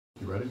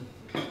Ready?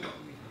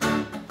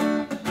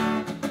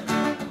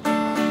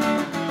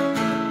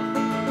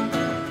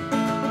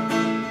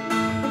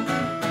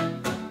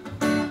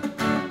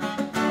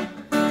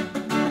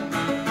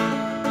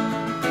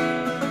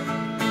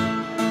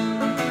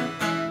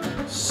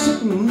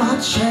 Sit in my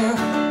chair,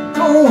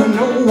 going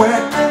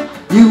nowhere.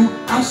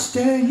 I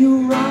stare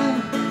you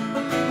right.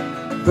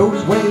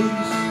 Those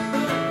waves,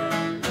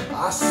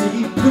 I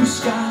see blue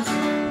skies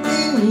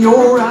in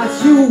your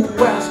eyes. You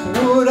ask,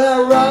 would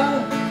I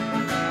ride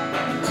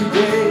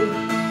today?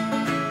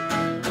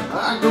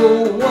 I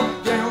go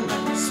up, down,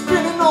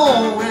 spinning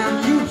all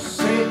around. You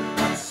say,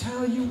 that's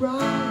how you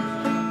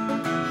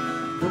ride.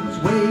 Those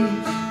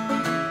waves,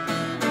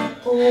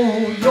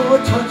 oh, your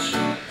touch,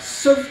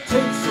 surf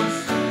takes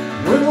us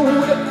with a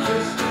wet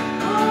kiss.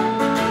 Oh,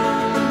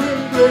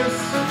 this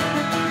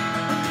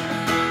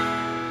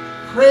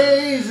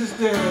praise is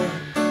dead.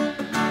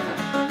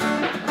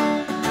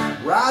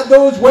 Ride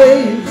those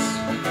waves.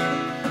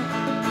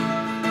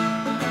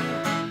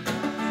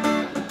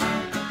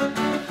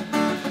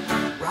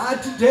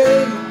 Ride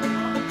today.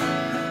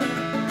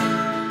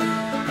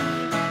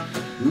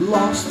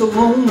 Lost the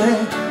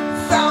lonely,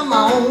 found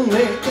my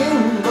only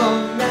in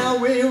love. Now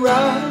we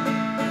ride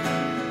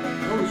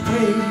those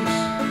waves.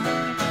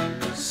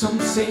 Some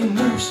say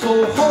move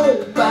slow,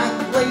 hold back,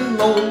 lay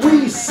low.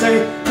 We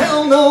say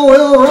hell no,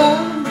 we'll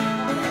ride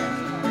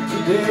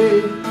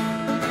today.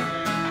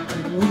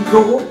 We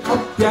go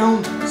up,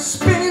 down,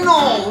 spinning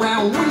all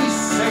around. We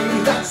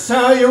say that's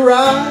how you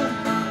ride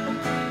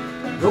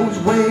those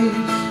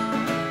waves.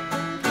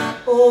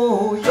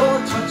 Oh, your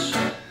touch,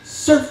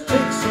 surf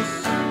takes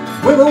us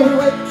with a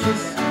wet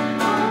kiss.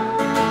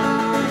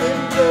 In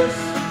this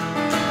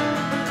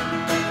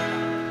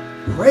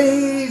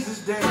praise is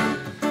dead.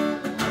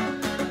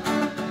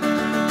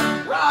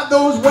 Ride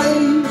those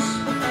waves.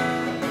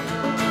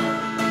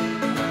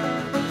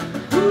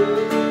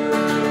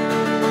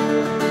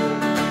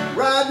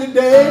 Ride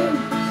today.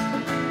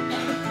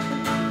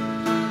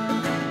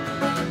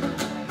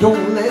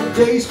 Don't let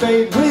days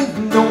fade with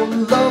no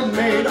love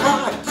made.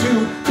 I to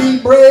be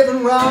brave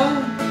and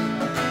ride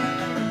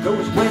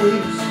those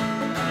waves.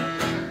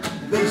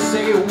 They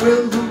say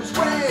we'll lose,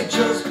 we're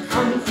just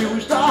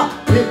confused. Ah,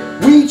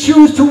 if we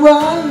choose to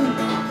ride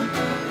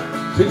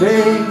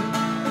today,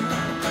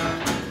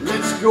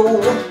 let's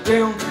go up,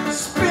 down,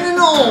 spinning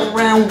all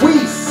around.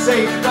 We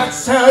say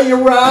that's how you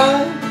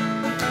ride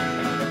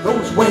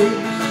those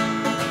waves.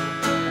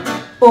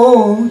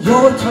 Oh,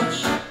 your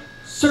touch,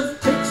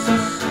 surf takes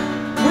us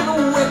with a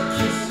wet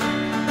kiss.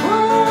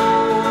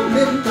 Oh,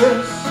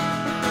 Memphis,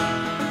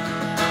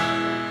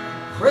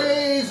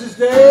 praise His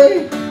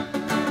day.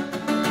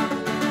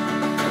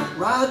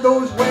 Ride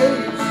those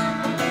waves.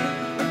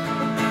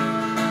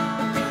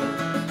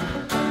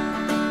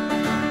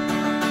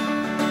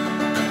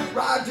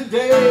 Ride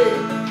today.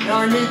 Now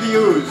I need the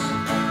ooze.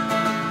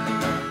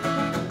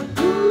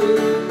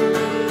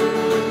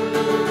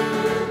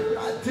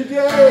 Ride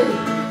today.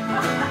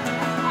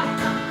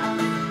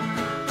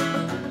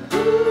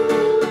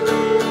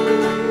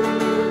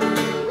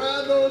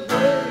 Ride those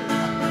waves.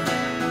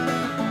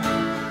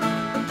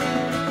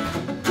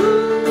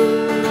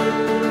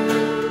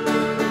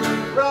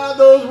 Ride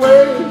those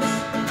waves.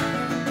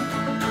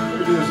 We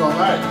can do this all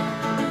night.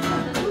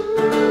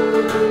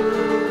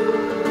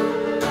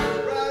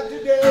 Ride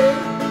today.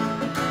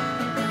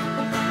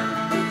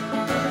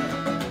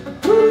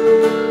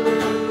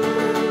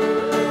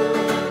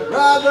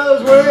 Ride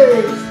those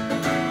waves.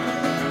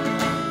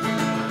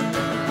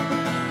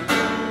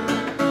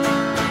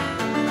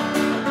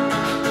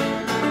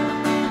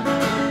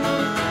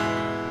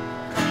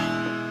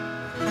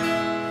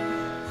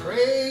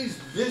 Praise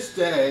this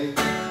day.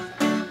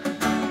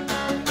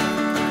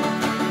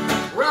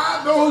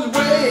 Ride those waves.